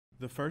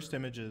The first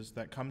images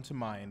that come to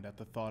mind at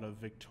the thought of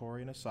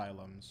Victorian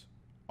asylums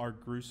are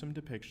gruesome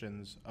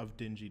depictions of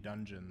dingy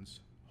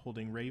dungeons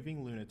holding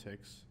raving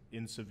lunatics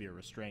in severe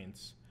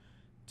restraints,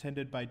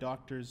 tended by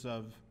doctors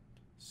of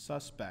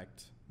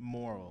suspect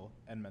moral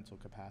and mental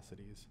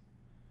capacities.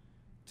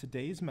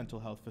 Today's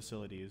mental health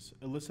facilities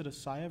elicit a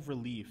sigh of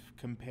relief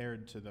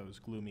compared to those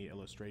gloomy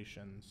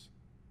illustrations.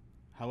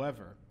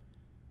 However,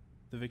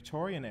 the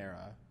Victorian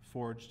era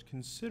forged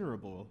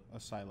considerable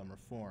asylum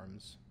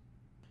reforms.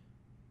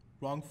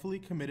 Wrongfully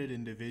committed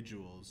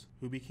individuals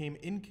who became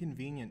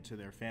inconvenient to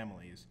their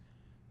families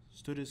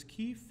stood as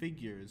key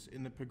figures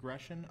in the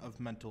progression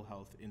of mental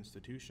health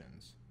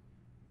institutions.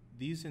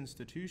 These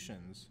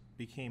institutions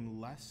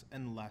became less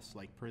and less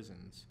like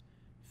prisons,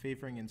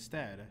 favoring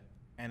instead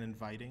an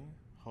inviting,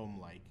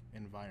 home-like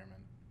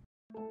environment.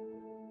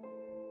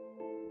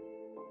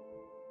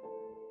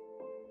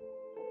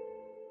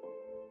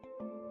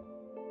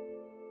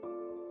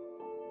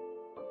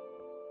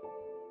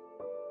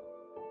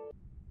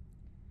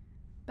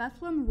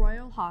 Bethlehem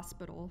Royal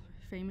Hospital,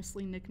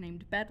 famously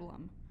nicknamed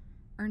Bedlam,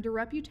 earned a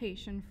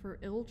reputation for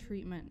ill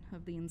treatment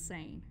of the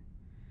insane.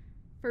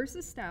 First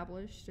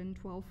established in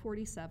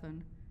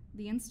 1247,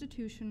 the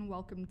institution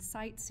welcomed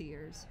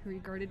sightseers who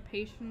regarded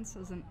patients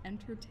as an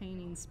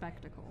entertaining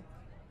spectacle.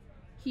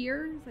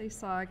 Here, they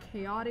saw a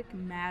chaotic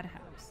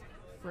madhouse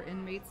where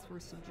inmates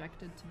were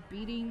subjected to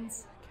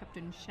beatings, kept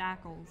in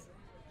shackles,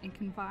 and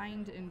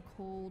confined in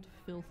cold,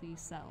 filthy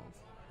cells.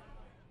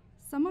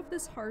 Some of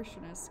this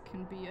harshness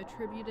can be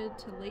attributed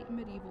to late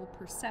medieval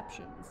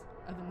perceptions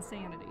of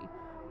insanity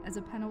as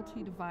a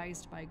penalty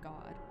devised by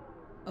God,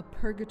 a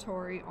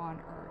purgatory on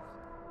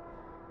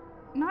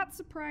earth. Not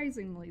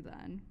surprisingly,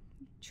 then,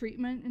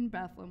 treatment in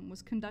Bethlehem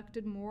was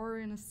conducted more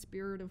in a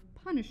spirit of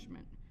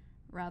punishment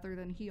rather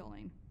than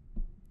healing.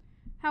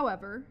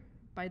 However,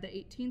 by the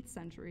 18th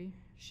century,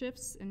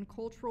 shifts in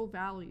cultural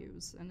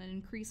values and an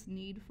increased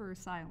need for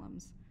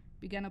asylums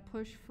began a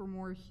push for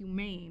more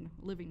humane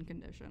living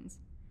conditions.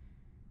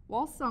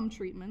 While some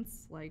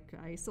treatments, like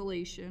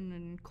isolation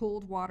and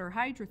cold water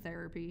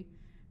hydrotherapy,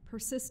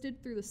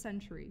 persisted through the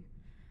century,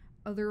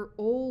 other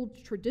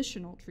old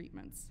traditional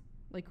treatments,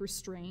 like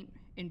restraint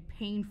and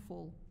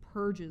painful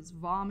purges,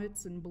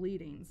 vomits, and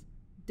bleedings,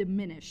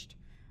 diminished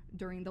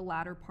during the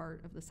latter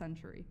part of the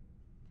century.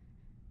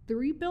 The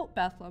rebuilt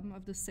Bethlehem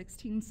of the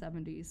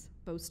 1670s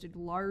boasted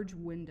large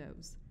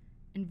windows,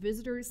 and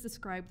visitors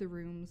described the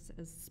rooms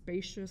as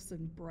spacious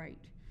and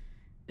bright,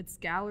 its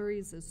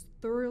galleries as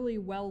thoroughly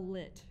well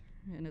lit,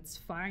 and its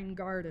fine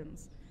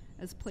gardens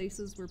as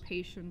places where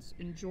patients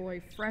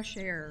enjoy fresh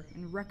air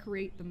and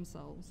recreate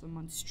themselves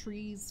amongst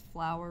trees,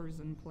 flowers,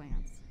 and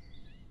plants.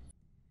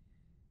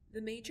 The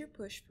major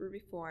push for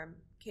reform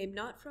came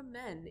not from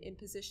men in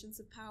positions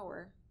of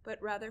power, but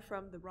rather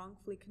from the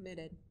wrongfully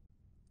committed.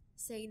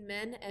 Sane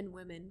men and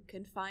women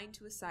confined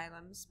to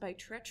asylums by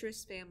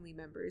treacherous family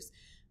members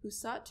who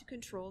sought to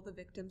control the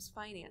victim's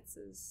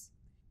finances.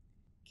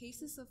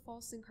 Cases of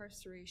false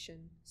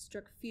incarceration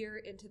struck fear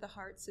into the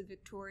hearts of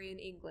Victorian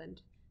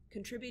England,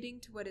 contributing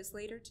to what is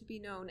later to be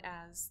known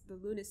as the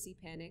lunacy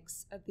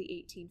panics of the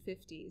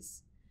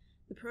 1850s.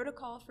 The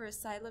protocol for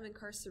asylum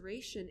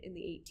incarceration in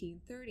the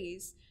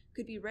 1830s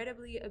could be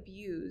readily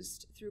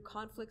abused through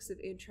conflicts of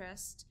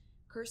interest,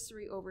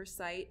 cursory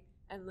oversight,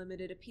 and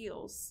limited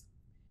appeals.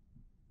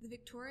 The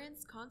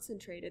Victorians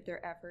concentrated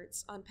their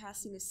efforts on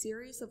passing a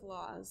series of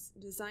laws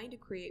designed to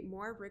create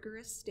more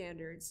rigorous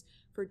standards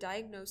for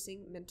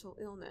diagnosing mental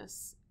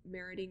illness,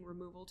 meriting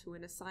removal to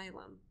an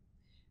asylum.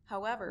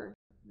 However,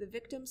 the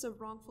victims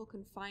of wrongful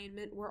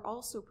confinement were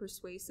also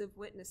persuasive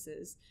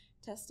witnesses,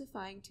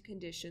 testifying to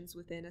conditions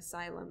within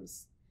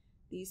asylums.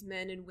 These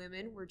men and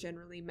women were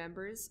generally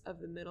members of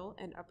the middle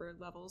and upper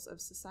levels of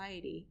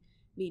society,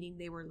 meaning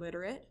they were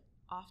literate,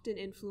 often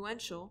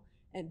influential,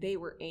 and they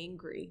were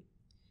angry.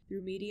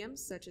 Through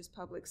mediums such as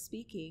public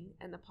speaking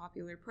and the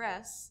popular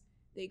press,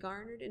 they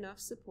garnered enough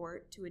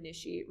support to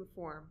initiate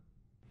reform.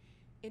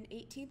 In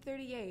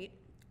 1838,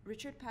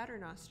 Richard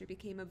Paternoster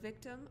became a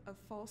victim of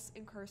false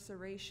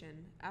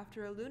incarceration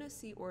after a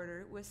lunacy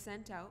order was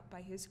sent out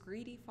by his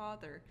greedy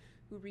father,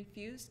 who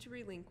refused to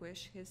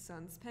relinquish his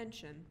son's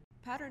pension.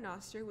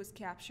 Paternoster was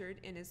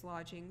captured in his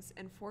lodgings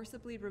and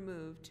forcibly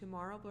removed to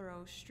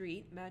Marlborough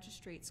Street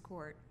Magistrates'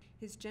 Court.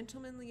 His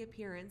gentlemanly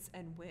appearance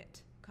and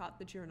wit caught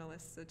the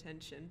journalists'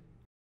 attention.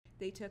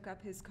 They took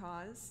up his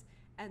cause,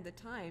 and the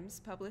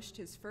Times published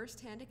his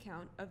first-hand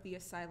account of the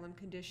asylum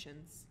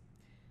conditions.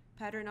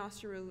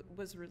 Paternoster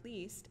was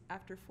released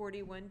after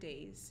 41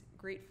 days,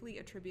 gratefully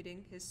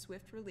attributing his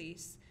swift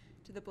release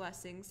to the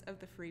blessings of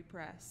the free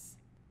press.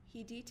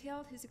 He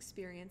detailed his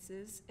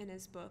experiences in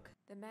his book,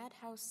 The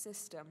Madhouse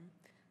System,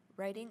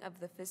 writing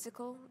of the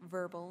physical,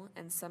 verbal,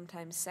 and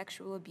sometimes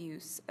sexual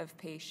abuse of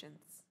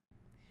patients.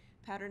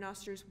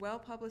 Paternoster's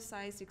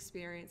well-publicized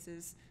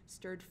experiences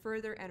stirred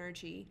further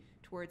energy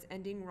towards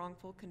ending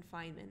wrongful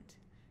confinement.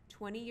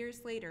 20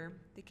 years later,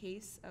 the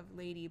case of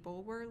Lady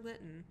Bulwer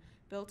Lytton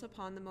built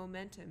upon the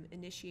momentum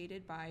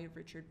initiated by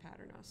Richard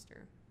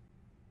Paternoster.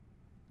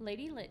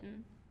 Lady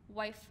Lytton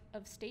wife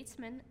of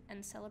statesman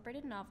and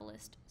celebrated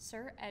novelist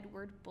Sir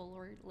Edward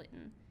Bulwer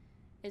Lytton,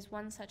 is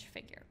one such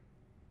figure.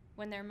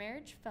 When their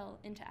marriage fell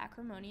into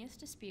acrimonious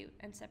dispute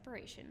and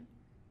separation,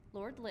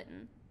 Lord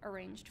Lytton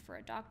arranged for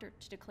a doctor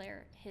to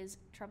declare his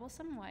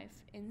troublesome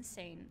wife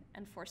insane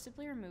and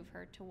forcibly remove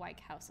her to Wyke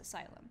House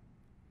Asylum.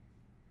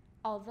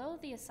 Although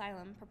the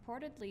asylum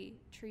purportedly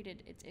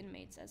treated its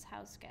inmates as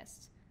house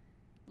guests,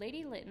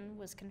 Lady Lytton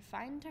was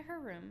confined to her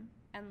room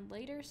and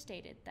later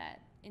stated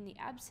that, in the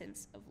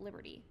absence of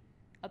liberty,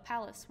 a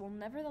palace will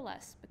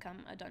nevertheless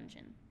become a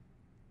dungeon.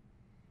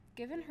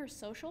 Given her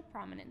social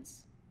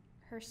prominence,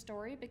 her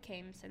story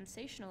became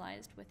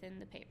sensationalized within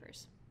the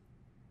papers.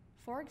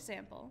 For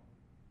example,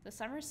 the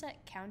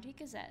Somerset County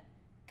Gazette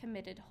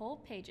committed whole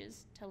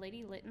pages to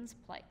Lady Lytton's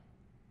plight.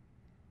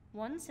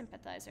 One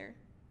sympathizer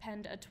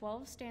penned a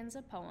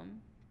 12-stanza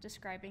poem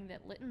describing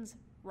that Lytton's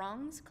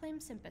wrongs claim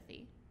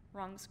sympathy,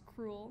 wrongs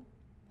cruel,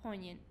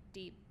 poignant,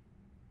 deep,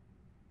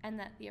 and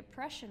that the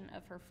oppression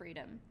of her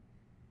freedom,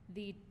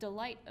 the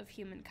delight of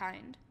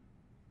humankind,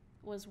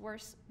 was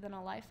worse than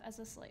a life as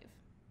a slave.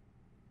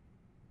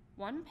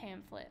 One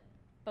pamphlet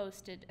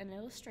boasted an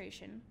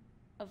illustration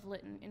of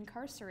Lytton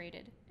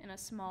incarcerated in a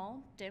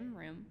small, dim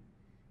room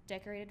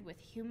decorated with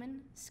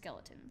human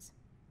skeletons.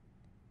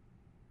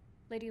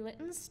 Lady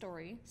Lytton's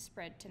story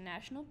spread to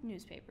national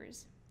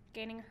newspapers,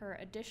 gaining her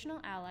additional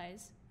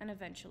allies and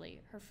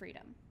eventually her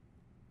freedom.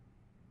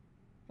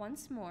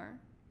 Once more,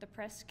 the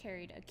press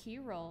carried a key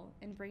role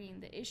in bringing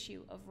the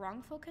issue of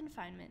wrongful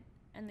confinement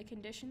and the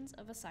conditions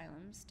of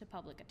asylums to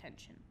public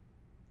attention.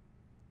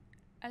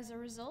 As a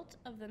result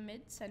of the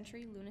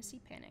mid-century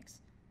lunacy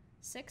panics,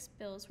 6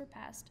 bills were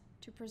passed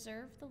to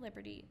preserve the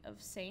liberty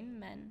of sane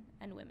men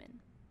and women.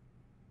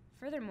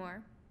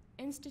 Furthermore,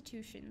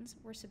 institutions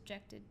were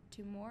subjected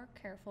to more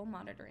careful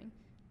monitoring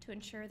to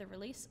ensure the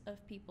release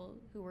of people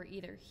who were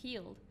either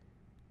healed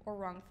or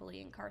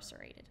wrongfully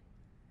incarcerated.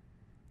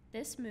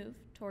 This move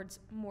towards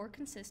more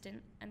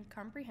consistent and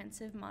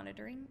comprehensive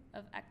monitoring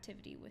of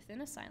activity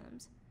within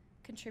asylums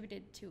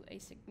contributed to a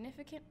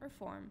significant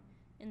reform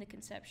in the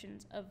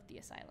conceptions of the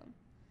asylum.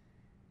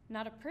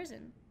 Not a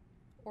prison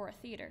or a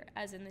theater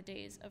as in the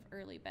days of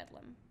early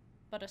Bedlam,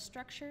 but a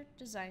structure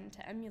designed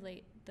to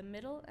emulate the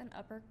middle and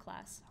upper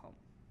class home.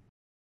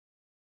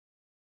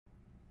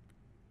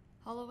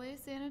 Holloway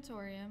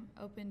Sanatorium,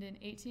 opened in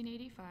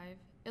 1885,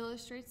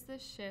 illustrates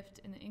this shift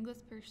in the English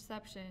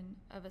perception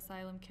of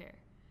asylum care.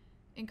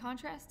 In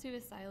contrast to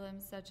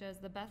asylums such as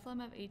the Bethlehem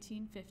of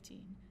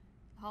 1815,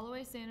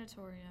 Holloway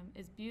Sanatorium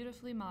is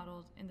beautifully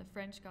modeled in the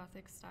French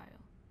Gothic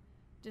style,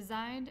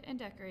 designed and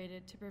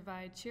decorated to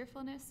provide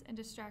cheerfulness and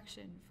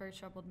distraction for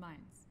troubled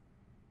minds.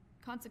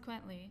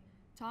 Consequently,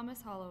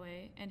 Thomas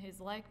Holloway and his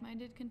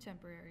like-minded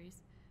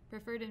contemporaries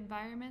preferred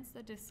environments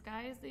that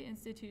disguise the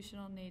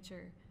institutional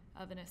nature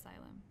of an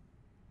asylum.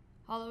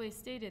 Holloway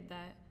stated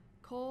that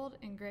cold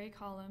and gray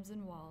columns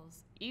and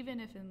walls, even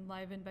if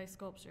enlivened by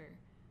sculpture,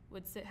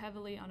 would sit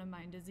heavily on a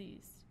mind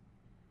diseased.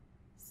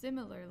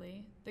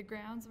 Similarly, the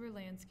grounds were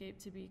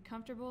landscaped to be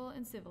comfortable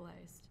and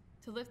civilized,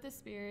 to lift the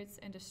spirits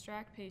and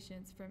distract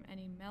patients from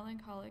any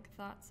melancholic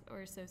thoughts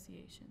or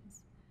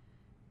associations.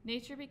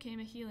 Nature became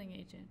a healing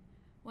agent,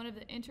 one of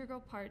the integral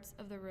parts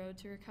of the road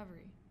to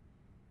recovery.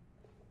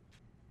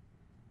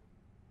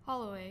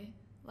 Holloway,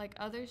 like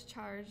others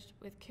charged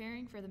with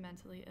caring for the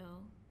mentally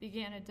ill,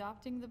 began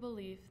adopting the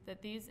belief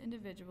that these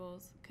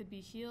individuals could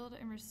be healed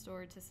and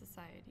restored to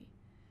society.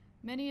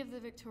 Many of the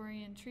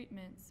Victorian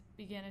treatments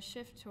began a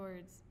shift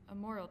towards a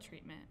moral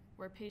treatment,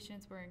 where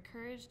patients were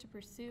encouraged to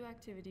pursue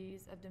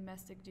activities of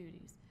domestic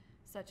duties,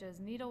 such as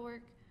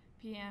needlework,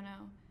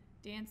 piano,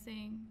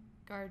 dancing,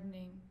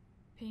 gardening,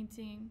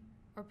 painting,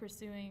 or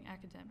pursuing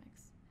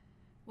academics.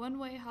 One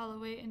way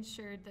Holloway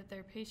ensured that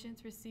their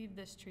patients received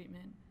this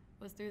treatment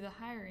was through the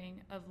hiring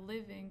of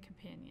live-in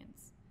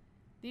companions.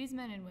 These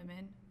men and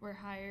women were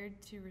hired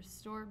to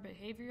restore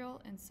behavioral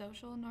and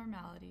social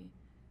normality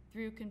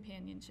through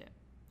companionship.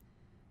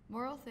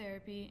 Moral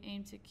therapy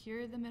aimed to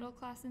cure the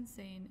middle-class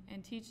insane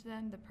and teach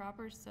them the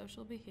proper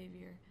social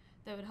behavior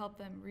that would help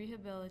them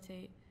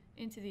rehabilitate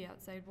into the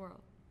outside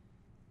world.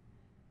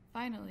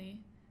 Finally,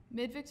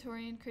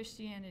 mid-Victorian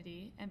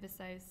Christianity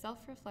emphasized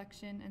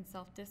self-reflection and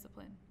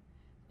self-discipline.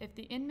 If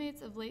the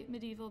inmates of late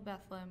medieval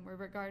Bethlehem were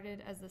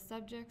regarded as the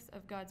subjects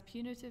of God's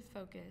punitive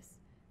focus,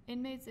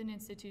 inmates in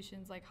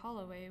institutions like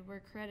Holloway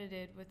were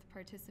credited with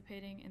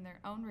participating in their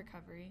own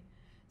recovery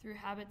through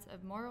habits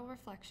of moral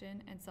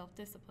reflection and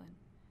self-discipline.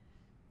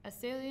 A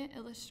salient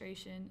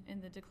illustration in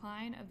the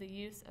decline of the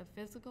use of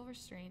physical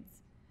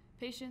restraints,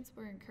 patients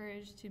were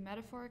encouraged to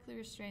metaphorically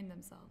restrain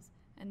themselves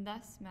and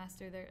thus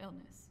master their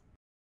illness.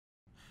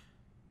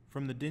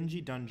 From the dingy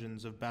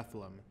dungeons of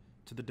Bethlehem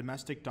to the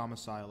domestic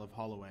domicile of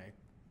Holloway,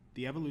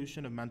 the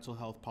evolution of mental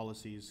health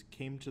policies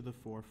came to the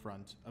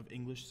forefront of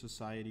English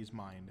society's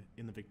mind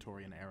in the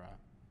Victorian era.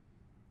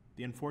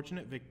 The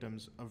unfortunate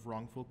victims of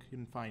wrongful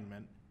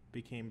confinement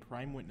became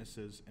prime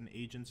witnesses and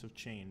agents of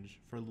change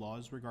for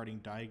laws regarding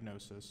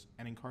diagnosis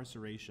and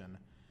incarceration,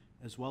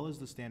 as well as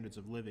the standards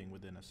of living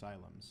within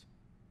asylums.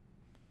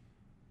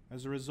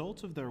 As a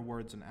result of their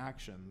words and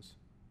actions,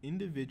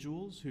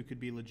 individuals who could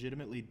be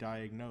legitimately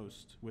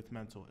diagnosed with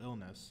mental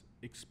illness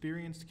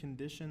experienced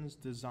conditions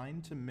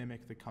designed to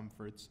mimic the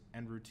comforts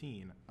and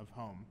routine of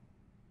home.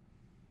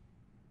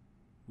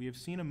 We have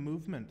seen a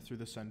movement through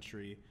the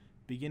century,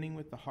 beginning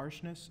with the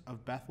harshness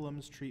of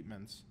Bethlehem's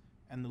treatments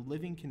and the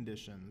living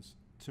conditions,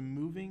 to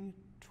moving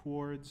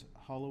towards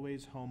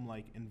Holloway's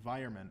home-like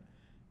environment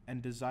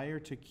and desire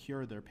to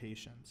cure their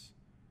patients.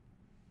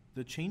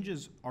 The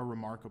changes are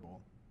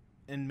remarkable,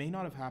 and may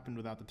not have happened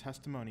without the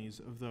testimonies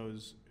of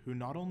those who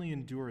not only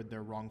endured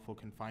their wrongful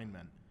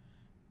confinement,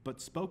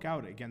 but spoke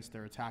out against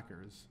their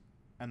attackers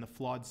and the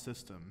flawed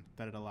system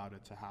that had allowed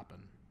it to happen.